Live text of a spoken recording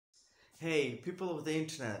Hey, people of the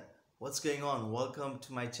internet, what's going on? Welcome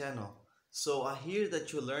to my channel. So, I hear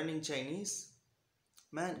that you're learning Chinese?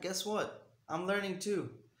 Man, guess what? I'm learning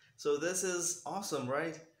too. So, this is awesome,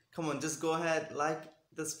 right? Come on, just go ahead, like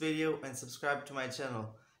this video, and subscribe to my channel.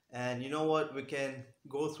 And you know what? We can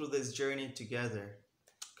go through this journey together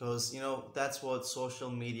because that's what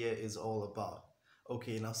social media is all about.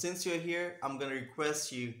 Okay, now since you're here, I'm gonna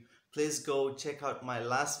request you please go check out my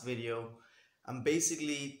last video. I'm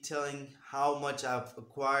basically telling how much I've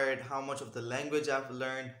acquired, how much of the language I've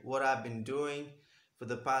learned, what I've been doing for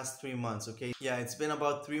the past 3 months. Okay, yeah, it's been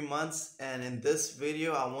about 3 months, and in this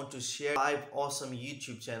video I want to share 5 awesome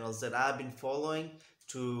YouTube channels that I've been following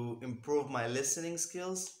to improve my listening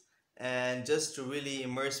skills and just to really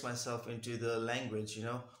immerse myself into the language.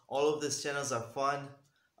 All of these channels are fun,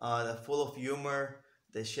 they're full of humor,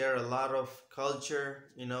 they share a lot of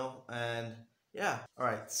culture, and yeah. All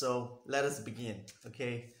right, so let us begin.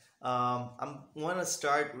 Okay, I want to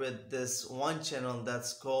start with this one channel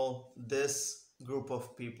that's called This Group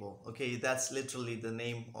of People. Okay, that's literally the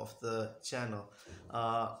name of the channel.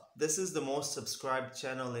 This is the most subscribed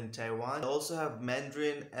channel in Taiwan. I also have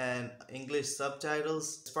Mandarin and English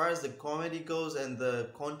subtitles. As far as the comedy goes and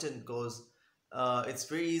the content goes, it's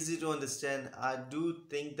very easy to understand. I do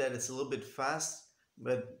think that it's a little bit fast,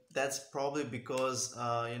 but that's probably because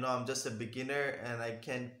I'm just a beginner and I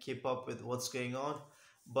can't keep up with what's going on.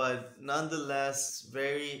 But nonetheless,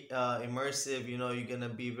 very immersive. You're gonna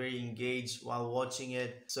be very engaged while watching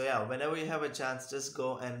it. So yeah, whenever you have a chance, just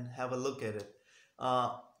go and have a look at it.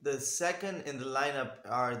 The second in the lineup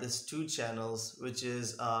are these two channels, which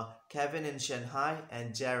is Kevin in Shanghai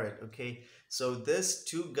and Jared. Okay, so these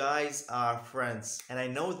two guys are friends, and I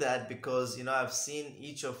know that because I've seen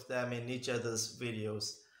each of them in each other's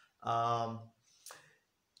videos. Um,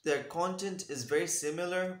 their content is very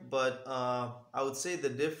similar, but I would say the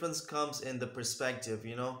difference comes in the perspective.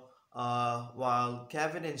 While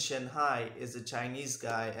Kevin in Shanghai is a Chinese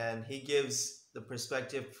guy and he gives the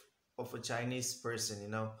perspective of a Chinese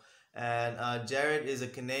person, and Jared is a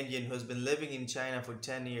Canadian who's been living in China for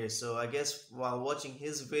 10 years. So I guess while watching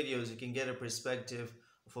his videos, you can get a perspective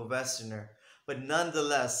of a Westerner. But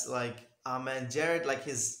nonetheless, man, Jared,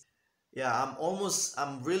 yeah,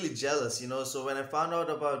 I'm really jealous. So when I found out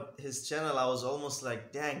about his channel, I was almost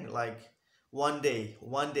like, dang, one day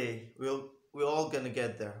we're all gonna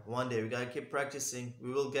get there. One day we gotta keep practicing.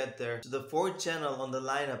 We will get there. So the fourth channel on the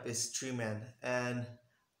lineup is Treeman, and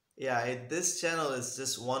yeah, this channel is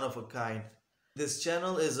just one of a kind. This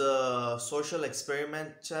channel is a social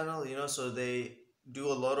experiment channel, so they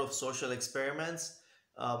do a lot of social experiments.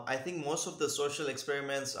 I think most of the social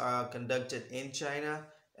experiments are conducted in China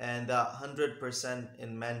and 100%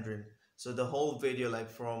 in Mandarin. So the whole video, like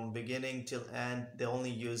from beginning till end, they only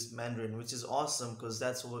use Mandarin, which is awesome because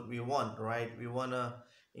that's what we want, right? We want to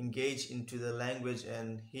engage into the language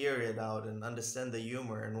and hear it out and understand the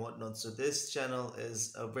humor and whatnot. So this channel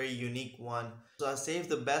is a very unique one. So I saved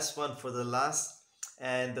the best one for the last,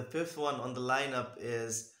 and the fifth one on the lineup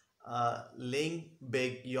is Ling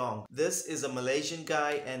Big Yong. This is a Malaysian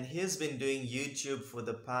guy and he's been doing YouTube for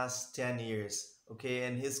the past 10 years. Okay,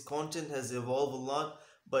 and his content has evolved a lot,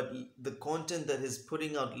 but the content that he's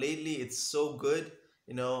putting out lately, it's so good.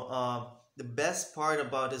 The best part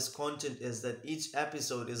about his content is that each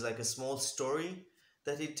episode is like a small story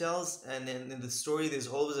that he tells, and in the story there's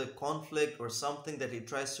always a conflict or something that he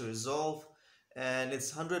tries to resolve, and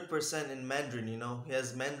it's 100% in Mandarin. He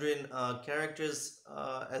has Mandarin characters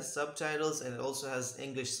as subtitles, and it also has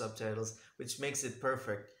English subtitles, which makes it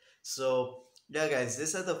perfect. So yeah guys,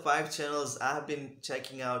 these are the 5 channels I've been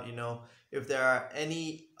checking out. If there are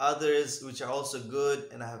any others which are also good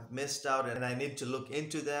and I have missed out and I need to look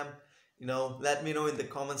into them, let me know in the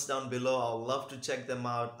comments down below. I'll love to check them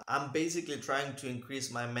out. I'm basically trying to increase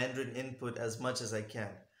my Mandarin input as much as I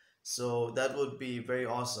can, so that would be very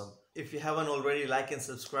awesome. If you haven't already, like and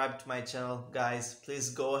subscribe to my channel, guys, please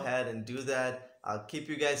go ahead and do that. I'll keep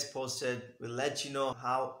you guys posted. We'll let you know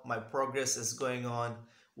how my progress is going on.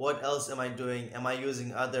 What else am I doing? Am I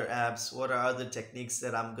using other apps? What are other techniques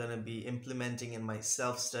that I'm gonna be implementing in my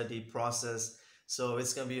self-study process? So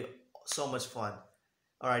it's gonna be so much fun.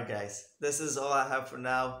 Alright guys, this is all I have for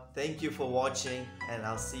now. Thank you for watching, and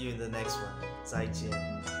I'll see you in the next one. 再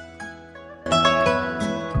见.